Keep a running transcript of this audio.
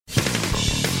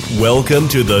Welcome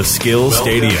to the Skill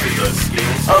Stadium,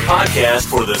 a podcast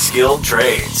for the skilled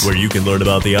trades, where you can learn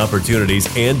about the opportunities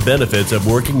and benefits of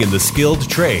working in the skilled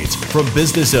trades from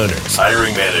business owners,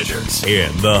 hiring managers,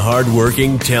 and the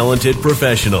hardworking, talented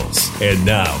professionals. And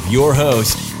now, your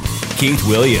host, Keith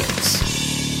Williams.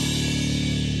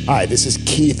 Hi, this is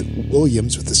Keith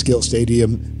Williams with the Skill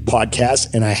Stadium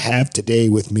podcast, and I have today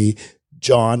with me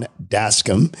John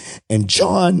Dascom. And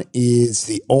John is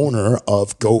the owner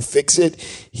of Go Fix It.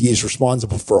 He is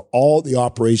responsible for all the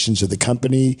operations of the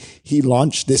company. He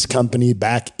launched this company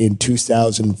back in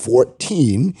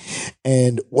 2014.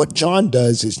 And what John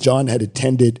does is John had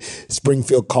attended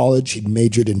Springfield College. He'd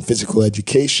majored in physical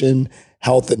education,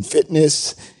 health and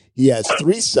fitness. He has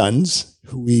 3 sons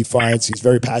who he finds he's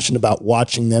very passionate about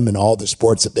watching them in all the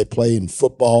sports that they play in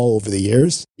football over the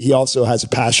years. He also has a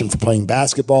passion for playing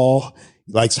basketball.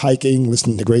 He likes hiking,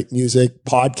 listening to great music,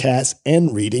 podcasts,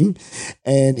 and reading.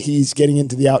 And he's getting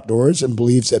into the outdoors and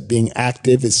believes that being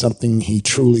active is something he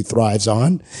truly thrives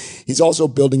on. He's also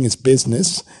building his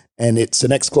business, and it's the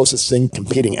next closest thing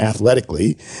competing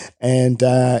athletically. And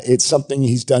it's something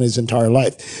he's done his entire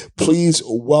life. Please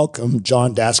welcome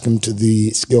John Dascom to the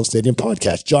Skill Stadium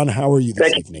podcast. John, how are you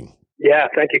this evening? Yeah,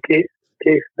 thank you, Keith.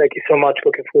 Keith, thank you so much.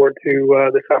 Looking forward to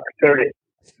this opportunity.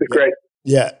 It's great.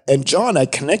 Yeah. And John, I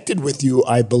connected with you,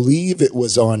 I believe it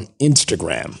was on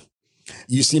Instagram.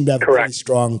 You seem to have a pretty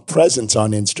strong presence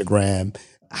on Instagram.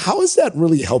 How has that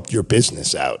really helped your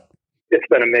business out? It's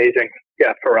been amazing.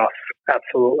 Yeah, for us.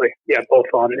 Absolutely. Yeah, both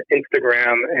on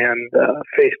Instagram and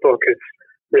Facebook is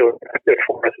really effective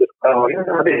for us as well.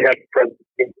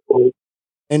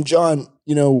 And John,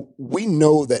 we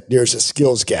know that there's a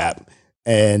skills gap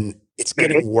and it's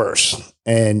getting worse.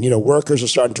 And, workers are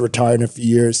starting to retire in a few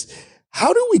years.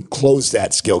 How do we close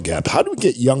that skill gap? How do we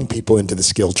get young people into the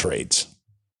skill trades?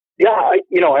 Yeah, I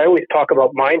always talk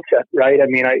about mindset, right? I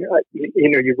mean,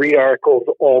 you read articles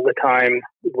all the time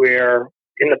where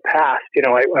in the past,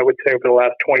 I would say over the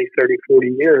last 20, 30,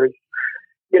 40 years,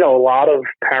 a lot of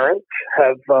parents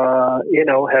have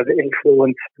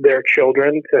influenced their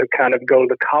children to kind of go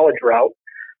the college route,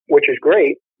 which is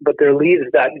great, but there leaves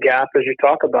that gap, as you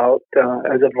talk about,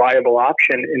 as a viable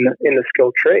option in the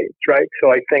skilled trades, right?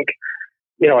 So I think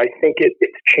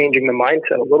it's changing the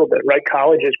mindset a little bit, right?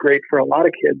 College is great for a lot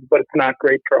of kids, but it's not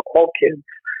great for all kids.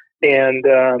 And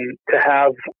to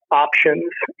have options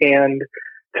and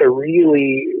to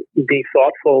really be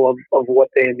thoughtful of what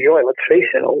they enjoy. Let's face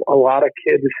it, a lot of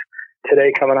kids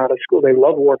today coming out of school, they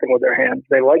love working with their hands.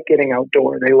 They like getting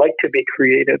outdoors. They like to be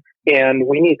creative. And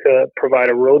we need to provide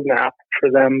a roadmap for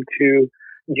them to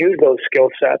use those skill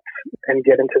sets and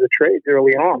get into the trades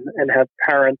early on and have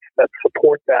parents that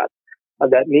support that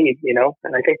need,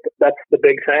 And I think that's the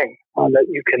big thing, that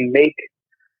you can make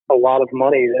a lot of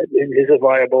money, that it is a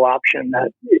viable option,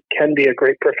 that it can be a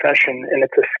great profession, and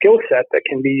it's a skill set that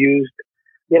can be used,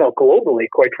 globally,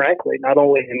 quite frankly, not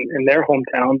only in their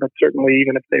hometown, but certainly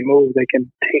even if they move, they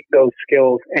can take those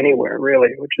skills anywhere, really,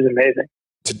 which is amazing.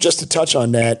 Just to touch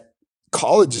on that,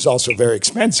 college is also very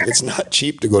expensive. It's not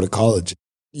cheap to go to college.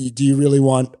 Do you really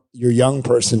want your young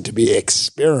person to be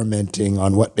experimenting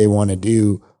on what they want to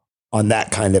do on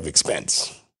that kind of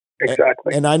expense?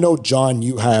 Exactly. And I know, John,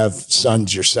 you have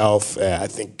sons yourself. I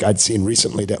think I'd seen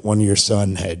recently that one of your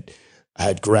son had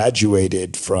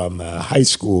graduated from high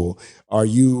school. Are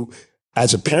you,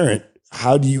 as a parent,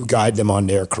 how do you guide them on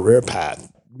their career path,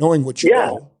 knowing what you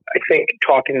know? I think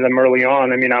talking to them early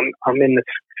on. I mean, I'm in the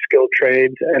skilled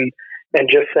trades and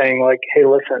just saying like, hey,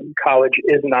 listen, college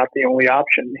is not the only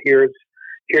option. Here's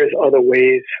other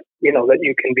ways, that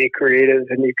you can be creative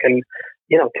and you can,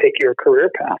 take your career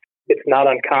path. It's not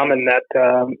uncommon that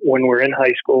when we're in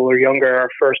high school or younger, our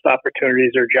first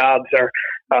opportunities or jobs are,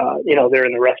 they're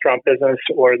in the restaurant business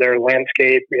or they're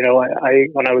landscape.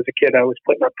 When I was a kid, I was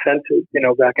putting up fences,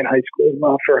 back in high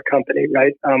school for a company,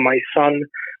 right? My son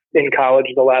in college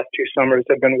the last 2 summers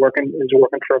is working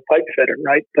for a pipe fitter,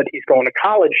 right? But he's going to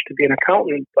college to be an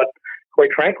accountant. But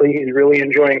quite frankly, he's really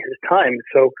enjoying his time.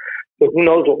 So who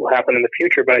knows what will happen in the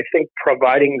future, but I think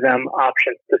providing them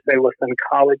options to say, listen,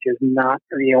 college is not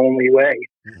the only way,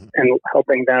 and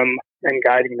helping them and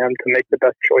guiding them to make the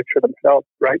best choice for themselves,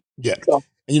 right? Yeah. So,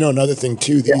 another thing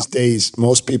too, these days,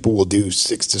 most people will do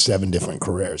 6 to 7 different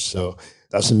careers. So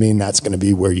doesn't mean that's going to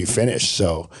be where you finish.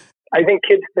 So I think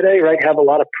kids today, right, have a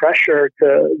lot of pressure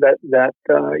to that,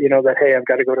 hey, I've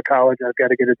got to go to college, I've got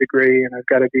to get a degree, and I've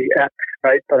got to be X,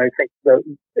 right? But I think that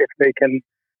if they can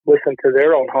listen to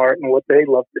their own heart and what they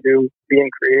love to do, being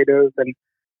creative and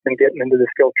getting into the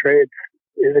skilled trades,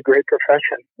 is a great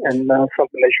profession and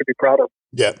something they should be proud of.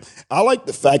 Yeah. I like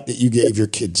the fact that you gave your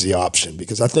kids the option,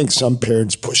 because I think some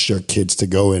parents push their kids to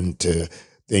go into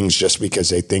things just because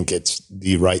they think it's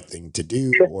the right thing to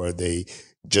do, Sure. or they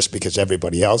just because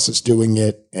everybody else is doing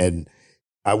it. And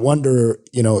I wonder,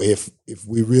 if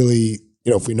we really,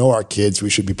 if we know our kids, we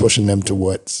should be pushing them to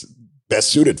what's best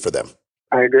suited for them.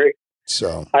 I agree.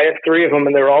 So I have 3 of them,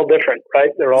 and they're all different,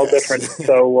 right? They're all different.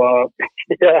 So,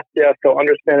 yeah. So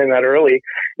understanding that early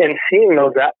and seeing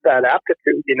that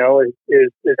aptitude,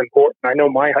 is important. I know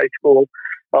my high school,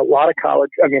 a lot of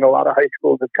high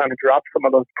schools have kind of dropped some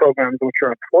of those programs, which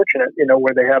are unfortunate,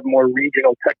 where they have more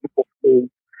regional technical schools.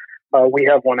 We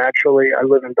have one, actually. I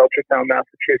live in Belchertown,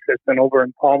 Massachusetts, and over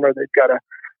in Palmer, they've got a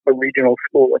regional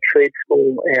school, a trade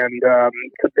school, and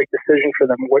it's a big decision for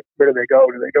them. Where do they go?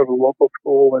 Do they go to the local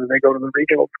school, or do they go to the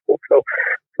regional school?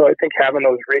 So I think having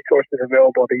those resources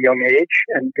available at a young age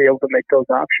and be able to make those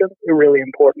options is really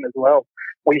important as well.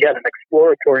 We had an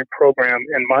exploratory program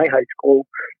in my high school,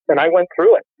 and I went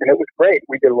through it, and it was great.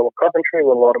 We did a little carpentry, a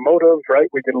little automotive, right?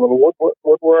 We did a little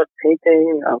woodwork,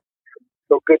 painting,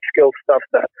 so good skill stuff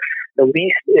that at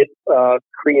least it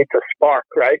creates a spark,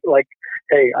 right? Like,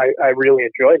 hey, I really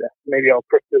enjoy this. Maybe I'll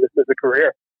pursue this as a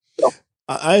career. So.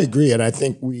 I agree. And I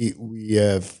think we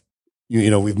have,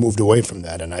 we've moved away from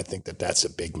that. And I think that that's a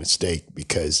big mistake,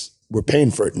 because we're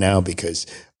paying for it now. Because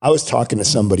I was talking to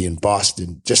somebody in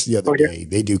Boston just the other day.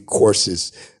 They do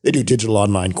courses, they do digital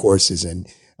online courses. And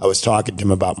I was talking to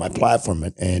him about my platform,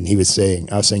 and I was saying,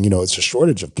 it's a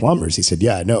shortage of plumbers. He said,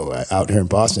 yeah, I know. Out here in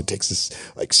Boston, it takes us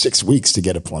like 6 weeks to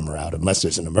get a plumber out unless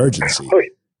there's an emergency.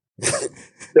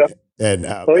 Yeah. And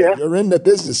you're in the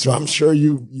business, so I'm sure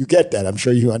you get that. I'm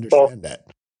sure you understand that.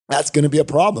 That's going to be a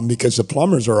problem, because the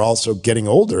plumbers are also getting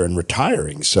older and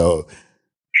retiring. So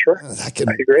sure, I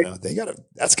agree.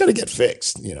 That's got to get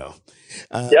fixed. Yeah,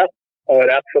 it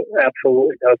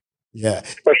absolutely does. Yeah,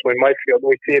 especially in my field,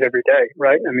 we see it every day,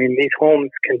 right? I mean, these homes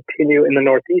continue in the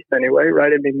Northeast anyway,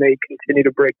 right? I mean, they continue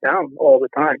to break down all the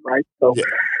time, right? So. Yeah.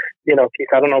 Keith,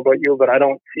 I don't know about you, but I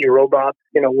don't see robots,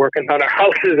 working on our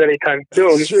houses anytime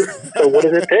soon. Sure. So what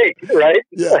does it take, right?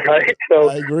 Yeah, right. So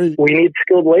I agree. We need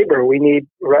skilled labor. We need,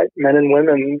 men and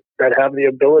women that have the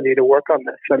ability to work on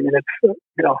this. I mean, it's,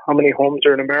 how many homes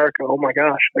are in America? Oh my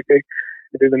gosh. Like they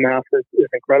do the math is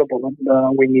incredible.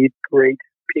 And we need great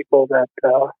people that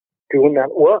doing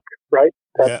that work, right?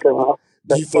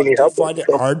 Do you find it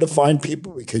hard to find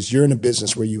people, because you're in a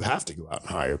business where you have to go out and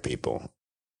hire people?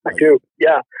 I do.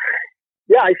 Yeah.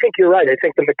 Yeah, I think you're right. I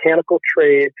think the mechanical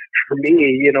trades, for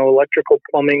me, electrical,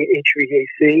 plumbing,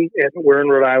 HVAC, and we're in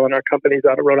Rhode Island. Our company's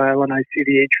out of Rhode Island. I see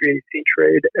the HVAC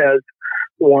trade as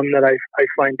one that I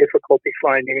find difficulty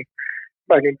finding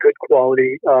good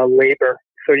quality labor.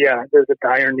 So yeah, there's a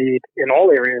dire need in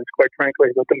all areas, quite frankly,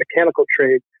 but the mechanical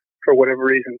trades, for whatever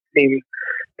reason, seem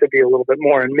to be a little bit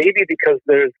more. And maybe because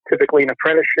there's typically an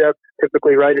apprenticeship,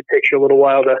 right, it takes you a little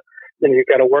while to, you've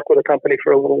got to work with a company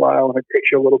for a little while, and it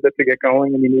takes you a little bit to get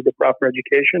going, and you need the proper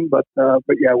education. But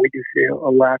yeah, we do see a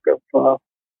lack of,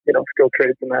 skilled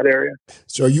trades in that area.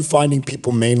 So are you finding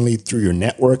people mainly through your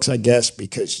networks, I guess,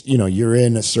 because, you're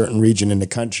in a certain region in the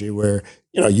country where,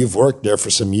 you've worked there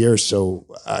for some years. So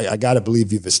I got to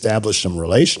believe you've established some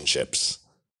relationships.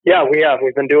 Yeah, we have.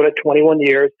 We've been doing it 21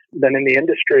 years, been in the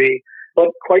industry. But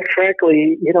quite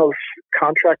frankly,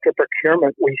 contractor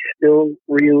procurement, we still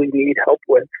really need help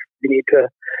with. We need to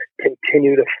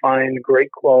continue to find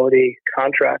great quality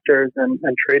contractors and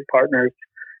trade partners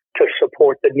to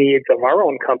support the needs of our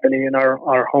own company and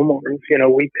our homeowners.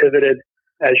 We pivoted,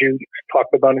 as you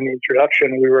talked about in the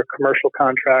introduction, we were a commercial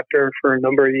contractor for a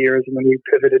number of years, and then we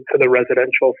pivoted to the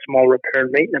residential small repair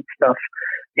and maintenance stuff.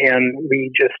 And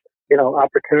we just,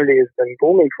 opportunity has been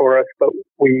booming for us, but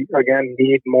we, again,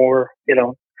 need more,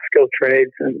 skilled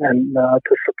trades and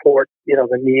to support,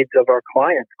 the needs of our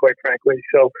clients, quite frankly.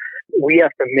 So we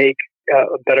have to make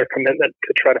a better commitment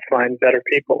to try to find better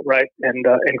people, right? And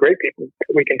great people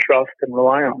that we can trust and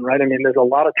rely on, right? I mean, there's a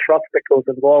lot of trust that goes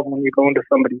involved when you go into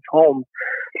somebody's home,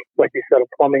 like you said,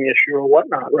 a plumbing issue or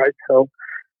whatnot, right? So,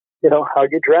 how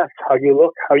you dress, how you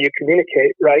look, how you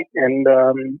communicate, right? And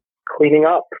cleaning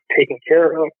up, taking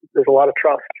care of, there's a lot of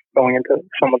trust going into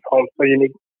someone's home. So you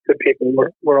need good people.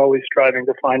 We're always striving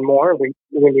to find more. We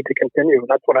need to continue.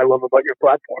 That's what I love about your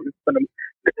platform.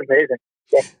 It's amazing.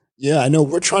 Yeah. Yeah, I know.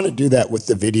 We're trying to do that with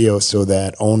the video so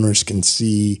that owners can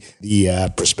see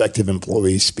the prospective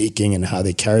employees speaking and how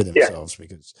they carry themselves. Yeah.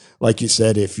 Because like you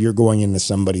said, if you're going into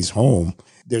somebody's home,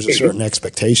 there's a certain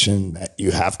expectation that you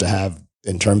have to have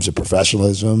in terms of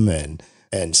professionalism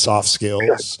and soft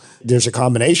skills. Sure. There's a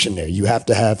combination there. You have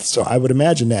to have, so I would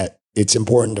imagine that it's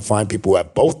important to find people who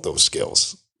have both those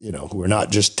skills, who are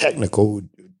not just technical,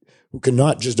 who can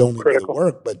not just only do the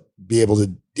work, but be able to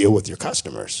deal with your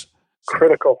customers. So,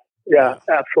 critical. Yeah,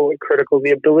 absolutely critical.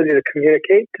 The ability to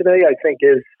communicate today, I think,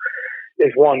 is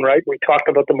one, right? We talked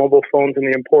about the mobile phones and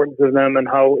the importance of them and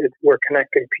how we're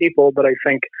connecting people, but I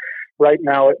think right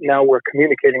now we're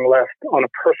communicating less on a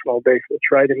personal basis,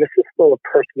 right? And this is still a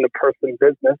person-to-person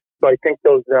business. So I think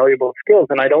those valuable skills,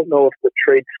 and I don't know if the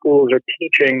trade schools are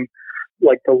teaching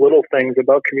like the little things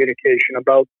about communication,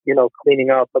 about,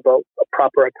 cleaning up, about a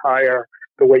proper attire,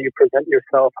 the way you present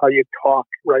yourself, how you talk,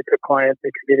 right, to clients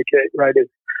and communicate, right,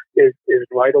 is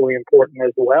vitally important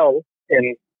as well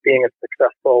in being a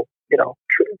successful,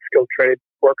 skilled trade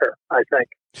worker, I think.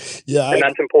 Yeah. And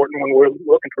that's important when we're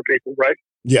looking for people, right?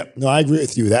 Yeah. No, I agree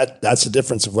with you. That's the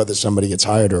difference of whether somebody gets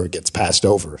hired or gets passed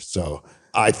over. So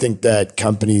I think that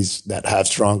companies that have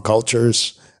strong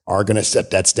cultures are going to set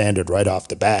that standard right off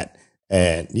the bat.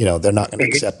 And, they're not going to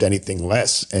accept anything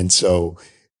less. And so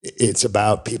it's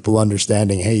about people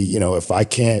understanding, hey, if I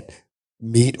can't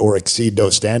meet or exceed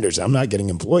those standards, I'm not getting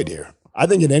employed here. I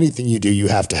think in anything you do, you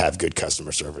have to have good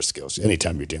customer service skills.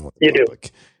 Anytime you're dealing with the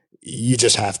public, you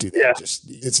just have to. Yeah.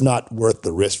 It's not worth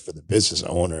the risk for the business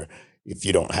owner if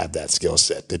you don't have that skill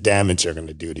set. The damage they're going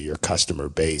to do to your customer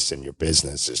base and your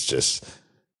business is just,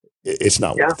 it's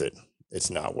not worth it. It's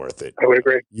not worth it. I would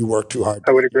agree. You work too hard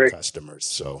to get your customers.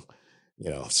 So,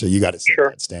 so you got to set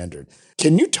that standard.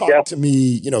 Can you talk to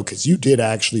me, because you did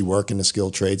actually work in the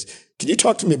skilled trades. Can you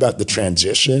talk to me about the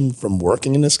transition from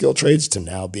working in the skilled trades to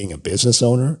now being a business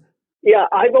owner? Yeah,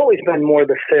 I've always been more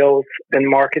the sales and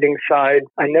marketing side.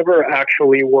 I never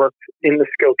actually worked in the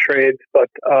skilled trades, but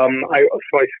I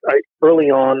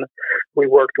early on, we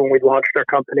worked when we launched our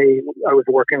company. I was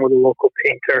working with a local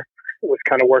painter. Was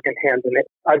kind of working hand in it.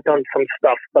 I've done some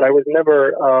stuff, but I was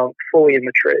never fully in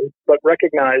the trade, but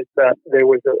recognized that there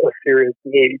was a serious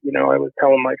need. I was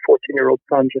telling my 14-year-old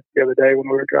son just the other day when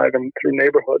we were driving through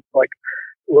neighborhoods, like,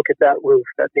 look at that roof,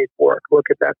 that needs work. Look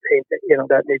at that painting,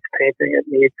 that needs painting. It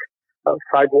needs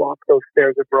sidewalk. Those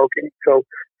stairs are broken. So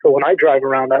when I drive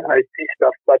around, I see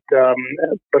stuff. But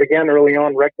again, early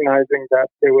on, recognizing that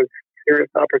there was serious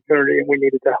opportunity and we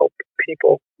needed to help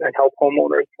people and help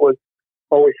homeowners was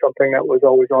always something that was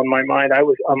always on my mind.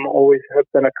 I'm always have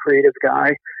been a creative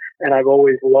guy, and I've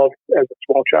always loved, as a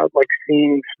small child, like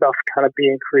seeing stuff kind of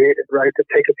being created, right? To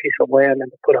take a piece of land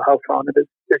and to put a house on it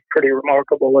is pretty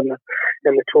remarkable. And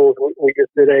the tools, we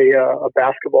just did a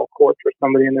basketball court for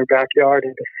somebody in their backyard,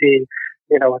 and to see,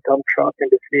 a dump truck, and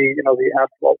to see, the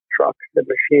asphalt trucks and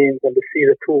machines, and to see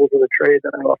the tools of the trade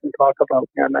that I often talk about,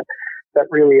 and that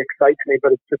really excites me.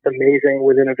 But it's just amazing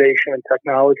with innovation and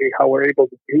technology how we're able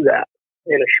to do that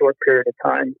in a short period of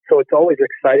time. So it's always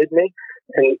excited me,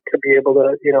 and to be able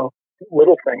to,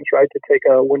 little things, right? To take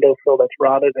a windowsill that's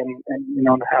rotted and in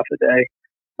half a day,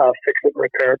 fix it and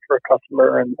repair it for a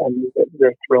customer, and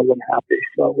they're thrilled and happy.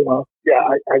 So,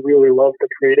 I really love the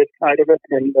creative side of it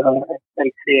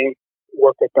and seeing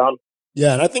work get done.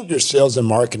 Yeah. And I think your sales and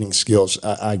marketing skills,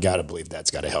 I got to believe that's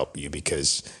got to help you,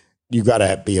 because you got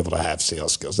to be able to have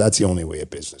sales skills. That's the only way a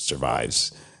business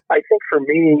survives. I think for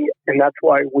me, and that's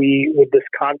why with this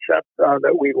concept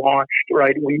that we launched,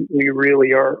 right, we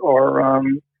really are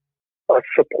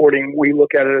supporting, we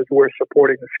look at it as we're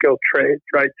supporting the skilled trades,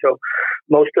 right? So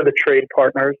most of the trade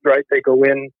partners, right, they go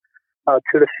in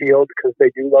to the field because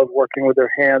they do love working with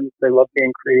their hands, they love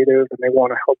being creative, and they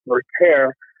want to help them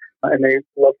repair, and they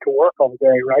love to work all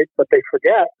day, right? But they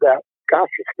forget that, gosh,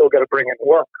 you still got to bring in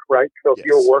work, right? So if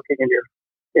you're working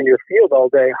in your field all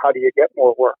day, how do you get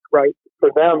more work, right? For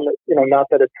them, not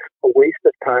that it's a waste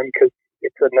of time, because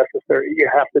it's a necessary, you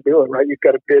have to do it, right? You've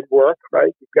got to bid work, right?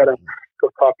 You've got to go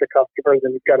talk to customers,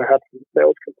 and you've got to have some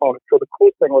sales components. So the cool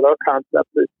thing with our concept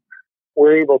is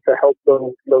we're able to help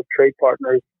those trade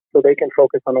partners so they can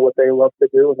focus on what they love to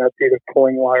do, and that's either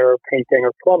pulling wire, painting,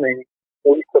 or plumbing.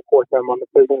 We support them on the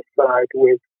business side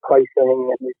with pricing,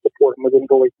 and we support them with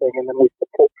invoicing, and then we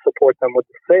support them with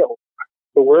the sales.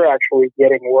 So we're actually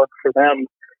getting work for them,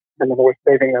 and then we're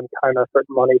saving them time, effort,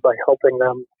 and money by helping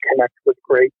them connect with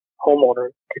great homeowners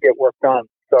to get work done.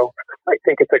 So I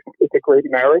think it's a great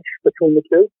marriage between the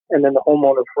two. And then the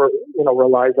homeowner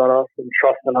relies on us and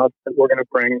trusts in us that we're going to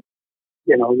bring,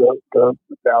 the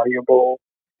valuable,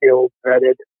 skilled,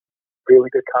 vetted, really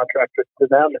good contractors to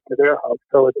them and to their house.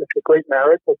 So it's a great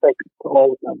marriage, I think, to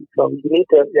all of them. So you need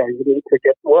to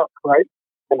get work, right?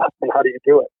 And how do you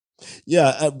do it?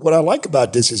 Yeah, what I like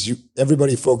about this is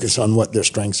everybody focus on what their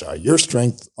strengths are. Your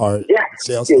strengths are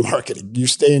sales and marketing. You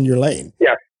stay in your lane.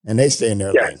 Yeah. and they stay in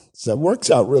their lane. So it works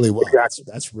out really well. Exactly.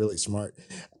 That's really smart.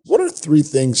 What are 3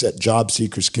 things that job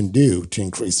seekers can do to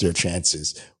increase their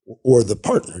chances, or the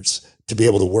partners to be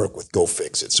able to work with Go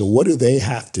Fix It? So what do they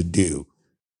have to do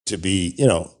to be,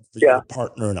 for you to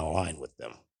partner and align with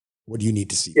them? What do you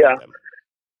need to see from them?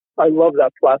 I love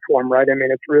that platform, right? I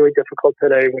mean, it's really difficult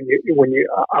today this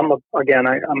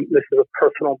is a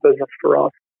personal business for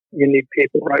us. You need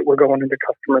people, right? We're going into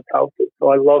customers' houses.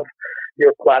 So I love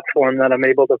your platform that I'm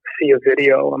able to see a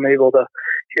video. I'm able to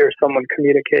hear someone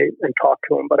communicate and talk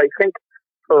to them. But I think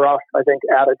for us,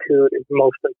 attitude is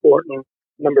most important.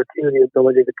 Number 2, the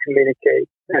ability to communicate.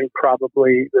 And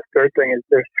probably the third thing is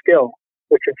their skill,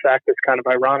 which in fact is kind of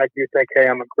ironic. You think, hey,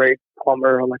 I'm a great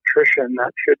plumber, electrician,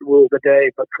 that should rule the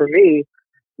day. But for me,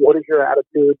 what is your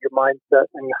attitude, your mindset,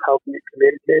 and how can you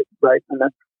communicate, right? And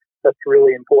that's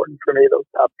really important for me, those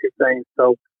top 2 things.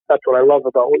 So that's what I love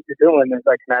about what you're doing, is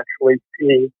I can actually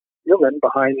see human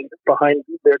behind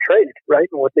their trade, right,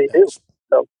 and what they do.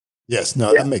 So yes,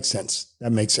 that makes sense.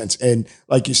 That makes sense. And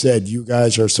like you said, you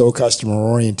guys are so customer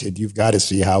oriented. You've got to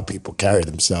see how people carry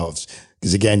themselves,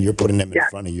 because again, you're putting them in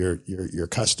front of your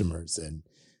customers, and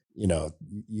you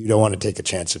don't want to take a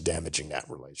chance of damaging that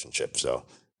relationship. So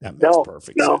that makes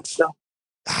perfect sense. No.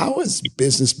 How has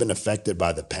business been affected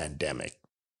by the pandemic?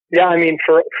 Yeah, I mean,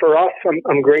 for us,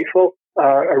 I'm grateful.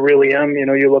 I really am.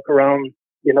 You look around,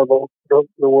 the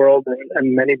world,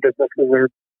 and many businesses are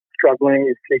struggling.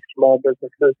 You see small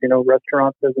businesses,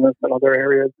 restaurant business and other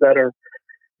areas that are,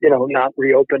 not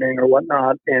reopening or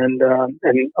whatnot. And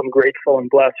I'm grateful and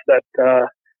blessed that,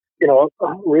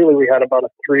 really we had about a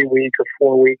 3-week or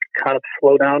 4-week kind of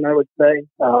slowdown, I would say.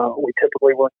 We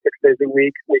typically work 6 days a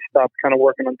week. We stopped kind of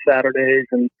working on Saturdays,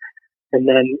 and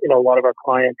then, a lot of our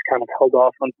clients kind of held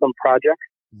off on some projects.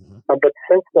 Mm-hmm. But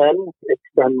since then, it's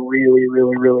been really,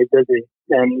 really, really busy.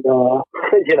 And,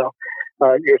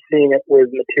 you're seeing it with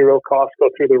material costs go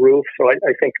through the roof. So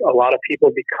I think a lot of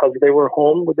people, because they were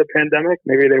home with the pandemic,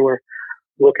 maybe they were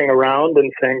looking around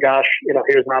and saying, gosh,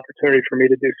 here's an opportunity for me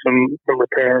to do some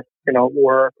repair,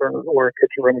 work or a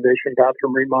kitchen renovation,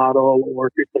 bathroom remodel,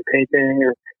 or do some painting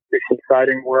or do some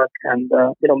siding work. And,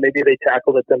 maybe they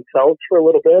tackled it themselves for a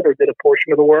little bit or did a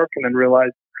portion of the work and then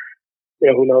realized,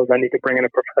 who knows, I need to bring in a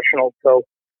professional. So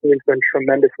we've been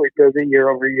tremendously busy year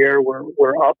over year.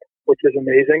 We're up, which is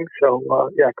amazing. So,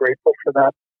 grateful for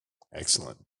that.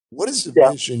 Excellent. What is the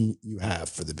vision you have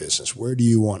for the business? Where do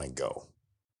you want to go?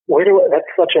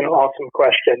 That's such an awesome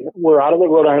question. We're out of the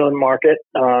Rhode Island market.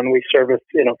 We service,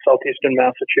 southeastern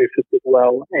Massachusetts as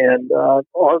well. And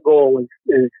our goal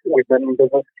is we've been in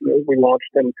business. We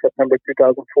launched in September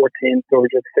 2014, so we're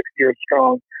just 6 years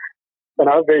strong. And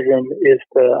our vision is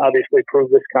to obviously prove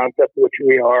this concept, which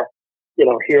we are,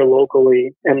 here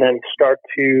locally, and then start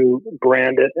to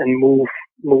brand it and move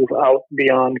out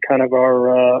beyond kind of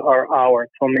our hour.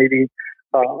 So maybe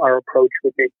our approach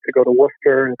would be to go to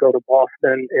Worcester and go to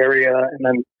Boston area, and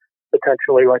then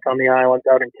potentially like on the islands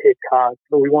out in Cape Cod.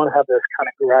 So we want to have this kind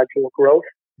of gradual growth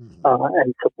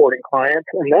and supporting clients.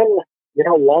 And then,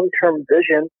 long-term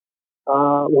vision,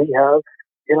 we have,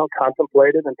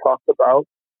 contemplated and talked about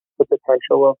the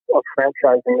potential of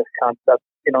franchising this concept,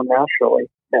 nationally.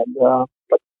 And,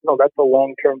 but that's a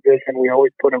long-term vision we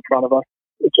always put in front of us.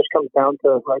 It just comes down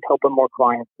to helping more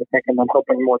clients, I think, and then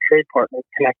helping more trade partners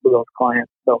connect with those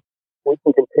clients. So we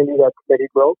can continue that steady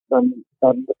growth, and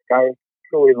the sky is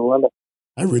truly the limit.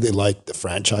 I really like the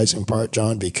franchising part,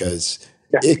 John, because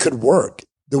it could work.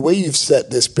 The way you've set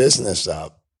this business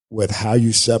up with how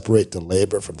you separate the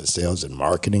labor from the sales and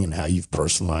marketing and how you've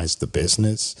personalized the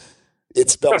business,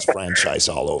 it spells franchise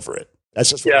all over it.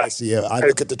 That's just what I see. I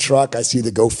look at the truck, I see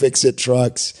the Go Fix It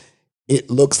trucks.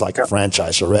 It looks like a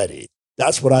franchise already.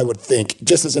 That's what I would think,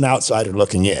 just as an outsider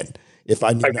looking in. If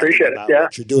I knew nothing about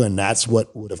what you're doing, that's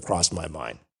what would have crossed my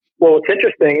mind. Well, what's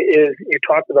interesting is you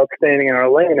talked about staying in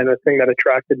our lane, and the thing that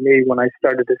attracted me when I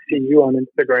started to see you on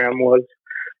Instagram was,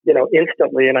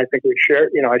 instantly, and I think we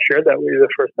shared, I shared that with you the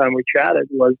first time we chatted,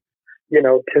 was,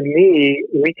 to me,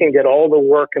 we can get all the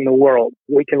work in the world.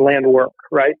 We can land work,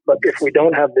 right? But if we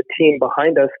don't have the team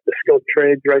behind us, the skilled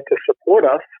trades, right, to support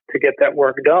us to get that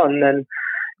work done, then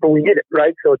we need it,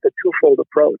 right? So it's a twofold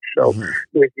approach. So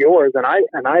with yours, and I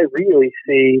really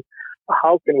see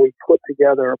how can we put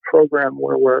together a program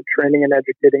where we're training and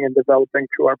educating and developing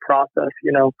through our process,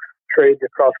 trades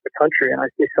across the country. And I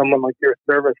see someone like your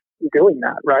service doing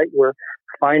that, right? We're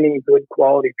finding good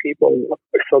quality people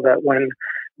so that when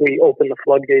we open the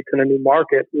floodgates in a new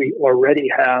market, we already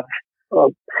have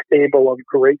a stable of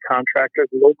great contractors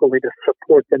locally to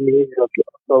support the needs of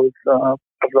those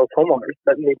homeowners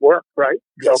that need work, right?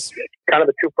 Yes. So kind of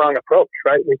a two-pronged approach,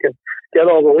 right? We can get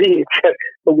all the leads,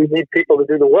 but we need people to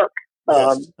do the work.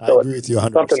 Yes, I agree with you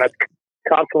 100%. Something that's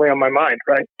constantly on my mind,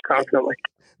 right? Constantly.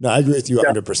 No, I agree with you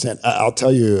 100%. I'll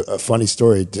tell you a funny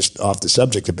story just off the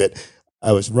subject a bit.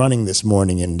 I was running this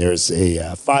morning, and there's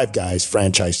a Five Guys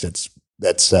franchise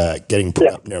that's getting put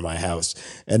up near my house.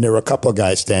 And there were a couple of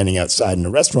guys standing outside, and the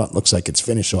restaurant looks like it's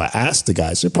finished. So I asked the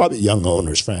guys, they're probably young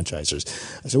owners, franchisers.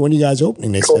 I said, when are you guys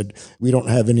opening? They said, we don't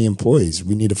have any employees.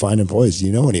 We need to find employees. Do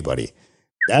you know anybody?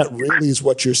 That really is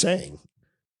what you're saying.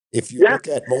 If you look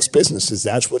at most businesses,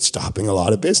 that's what's stopping a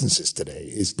lot of businesses today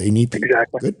is they need people,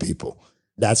 good people.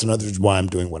 That's another reason why I'm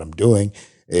doing what I'm doing.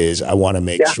 Is I want to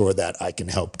make sure that I can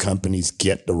help companies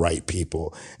get the right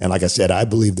people. And like I said, I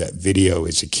believe that video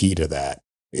is a key to that.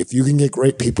 If you can get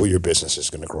great people, your business is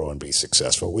going to grow and be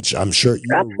successful, which I'm sure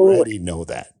you already know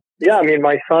that. Yeah, I mean,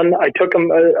 my son, I took him,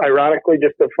 ironically,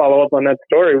 just to follow up on that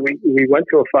story, we went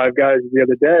to a Five Guys the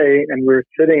other day, and we were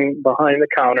sitting behind the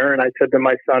counter, and I said to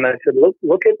my son, I said,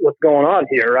 look at what's going on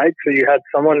here, right? So you had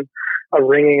someone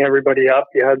ringing everybody up.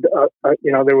 You had,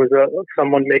 there was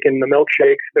someone making the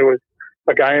milkshakes. There was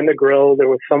a guy in the grill. There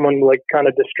was someone like kind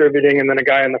of distributing, and then a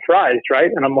guy in the fries,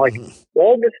 right? And I'm like,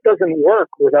 all this doesn't work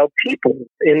without people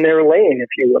in their lane, if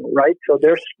you will, right? So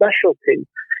their specialty.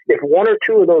 If one or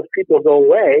two of those people go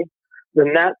away,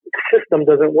 then that system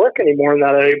doesn't work anymore, and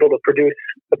they're able to produce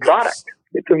the product.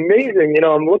 It's amazing.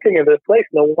 I'm looking at this place.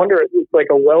 No wonder it's like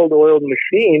a well-oiled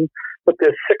machine, but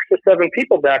there's 6 or 7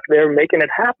 people back there making it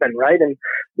happen, right? And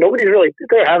nobody's really,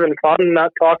 they're having fun,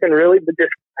 not talking really, but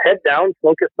just head down,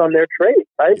 focused on their trade,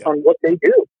 right? On what they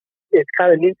do. It's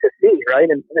kind of neat to see, right?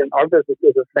 And our business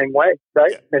is the same way,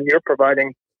 right? And you're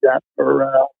providing that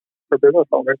for business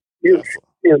owners. Huge.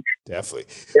 Definitely.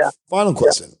 Yeah. Final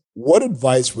question. What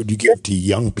advice would you give to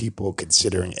young people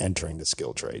considering entering the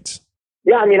skilled trades?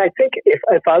 Yeah, I mean, I think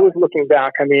if I was looking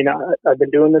back, I mean, I've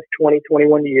been doing this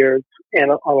 21 years,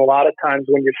 and a lot of times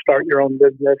when you start your own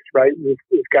business, right,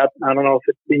 you've got, I don't know if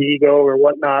it's the ego or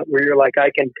whatnot, where you're like,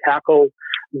 I can tackle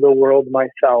the world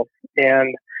myself.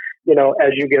 And,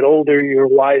 as you get older, you're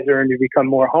wiser and you become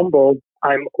more humble.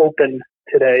 I'm open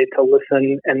today to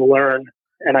listen and learn.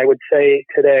 And I would say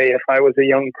today, if I was a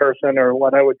young person, or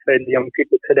what I would say to young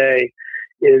people today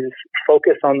is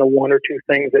focus on the 1 or 2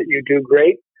 things that you do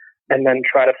great, and then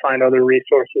try to find other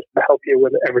resources to help you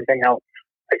with everything else.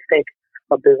 I think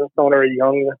a business owner, a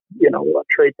young, a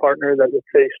trade partner that would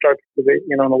say starts with,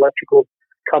 an electrical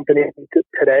company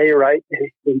today, right?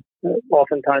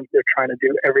 Oftentimes they're trying to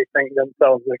do everything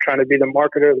themselves. They're trying to be the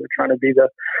marketer. They're trying to be the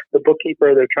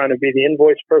bookkeeper. They're trying to be the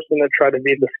invoice person. They're trying to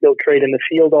be the skilled trade in the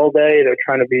field all day. They're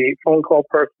trying to be phone call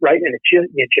person, right? And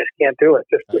you just can't do it.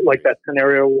 Just like that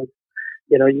scenario with,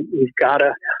 you've got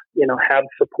to, have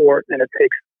support, and it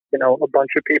takes, a bunch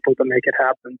of people to make it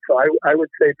happen. So I would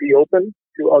say be open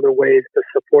to other ways to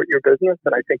support your business,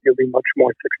 and I think you'll be much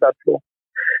more successful.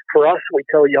 For us, we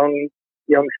tell young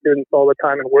students all the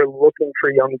time, and we're looking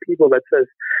for young people that says,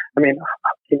 I mean,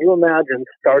 can you imagine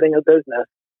starting a business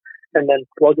and then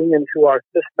plugging into our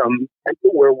system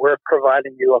where we're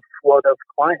providing you a flood of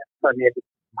clients? I mean,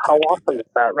 how awesome is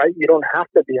that, right? You don't have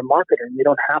to be a marketer. You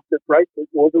don't have to, right?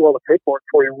 We'll do all the paperwork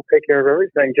for you. We'll take care of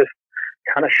everything. Just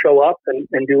kind of show up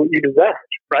and do what you do best,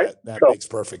 right? That makes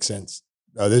perfect sense.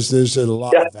 No, there's a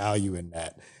lot of value in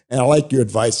that. And I like your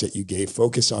advice that you gave.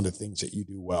 Focus on the things that you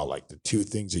do well, like the 2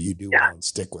 things that you do well, and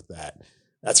stick with that.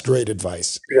 That's great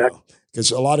advice.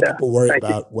 Because a lot of people worry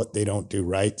about what they don't do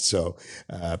right. So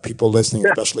people listening,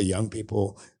 especially young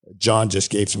people, John just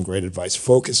gave some great advice.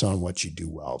 Focus on what you do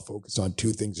well. Focus on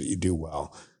 2 things that you do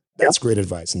well. That's great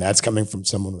advice. And that's coming from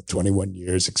someone with 21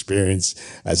 years experience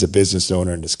as a business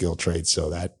owner in the skilled trade. So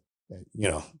that,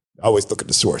 always look at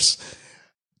the source.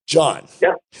 John,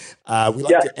 we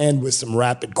like to end with some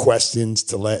rapid questions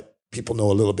to let people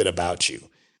know a little bit about you.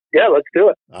 Yeah, let's do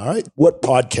it. All right. What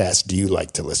podcast do you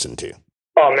like to listen to?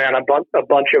 Oh, man, a bunch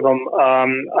of them.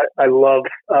 I love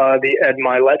the Ed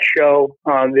Mylett Show.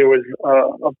 There was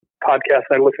a podcast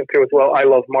I listened to as well, I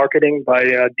Love Marketing, by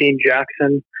Dean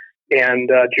Jackson and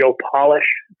Joe Polish.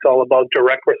 It's all about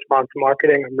direct response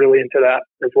marketing. I'm really into that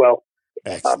as well.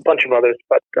 A bunch of others,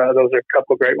 but those are a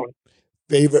couple of great ones.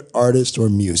 Favorite artist or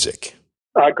music?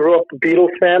 I grew up a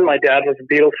Beatles fan. My dad was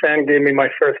a Beatles fan. Gave me my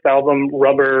first album,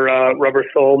 Rubber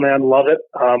Soul, man. Love it.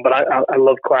 But I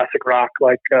love classic rock,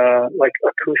 like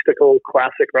acoustical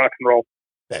classic rock and roll.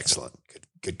 Excellent.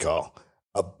 Good call.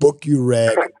 A book you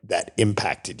read that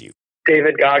impacted you?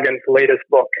 David Goggins' latest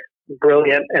book.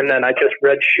 Brilliant. And then I just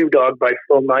read Shoe Dog by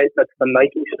Phil Knight. That's the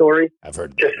Nike story. I've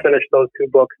heard. Just finished those 2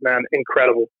 books, man.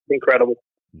 Incredible.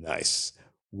 Nice.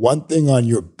 One thing on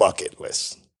your bucket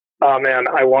list? Oh, man,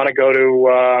 I want to go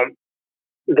to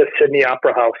the Sydney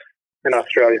Opera House. in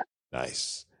Australia.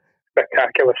 Nice.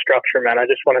 Spectacular structure, man. I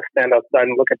just want to stand outside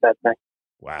and look at that thing.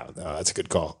 Wow. No, that's a good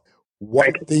call.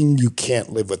 One thing you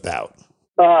can't live without?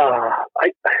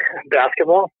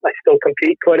 Basketball. I still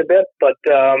compete quite a bit, but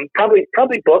probably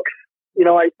books. You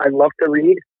know, I love to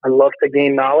read. I love to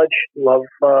gain knowledge. Love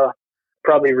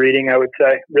probably reading, I would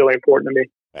say. Really important to me.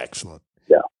 Excellent.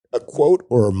 Yeah. A quote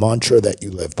or a mantra that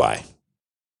you live by?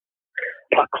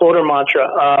 A quote or mantra.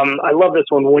 I love this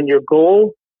one. When your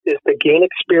goal is to gain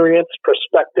experience,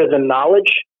 perspective, and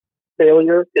knowledge,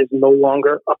 failure is no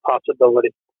longer a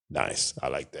possibility. Nice. I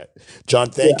like that. John,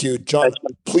 thank you. John,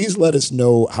 please let us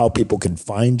know how people can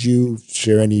find you.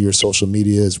 Share any of your social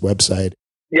medias, website.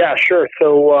 Yeah, sure.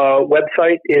 So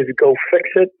website is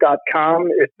gofixit.com.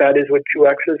 If that is with 2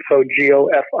 X's, so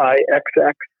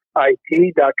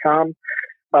GOFIXXIT.com.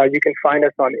 You can find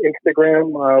us on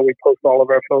Instagram. We post all of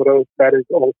our photos. That is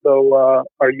also,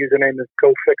 our username is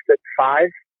GoFixIt5.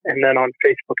 And then on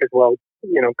Facebook as well,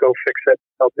 you know, Go Fix It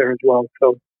out there as well.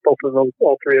 So both of those,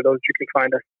 all 3 of those, you can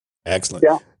find us. Excellent.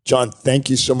 Yeah. John, thank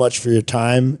you so much for your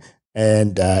time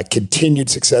and continued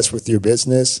success with your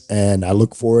business. And I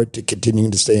look forward to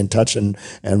continuing to stay in touch and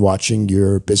watching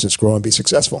your business grow and be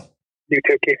successful. You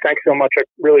too, Keith. Thanks so much. I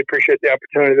really appreciate the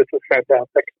opportunity. This was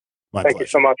fantastic. Thank you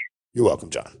so much. You're welcome,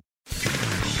 John.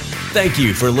 Thank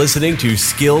you for listening to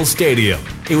Skill Stadium.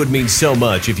 It would mean so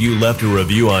much if you left a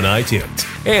review on iTunes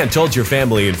and told your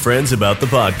family and friends about the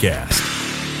podcast.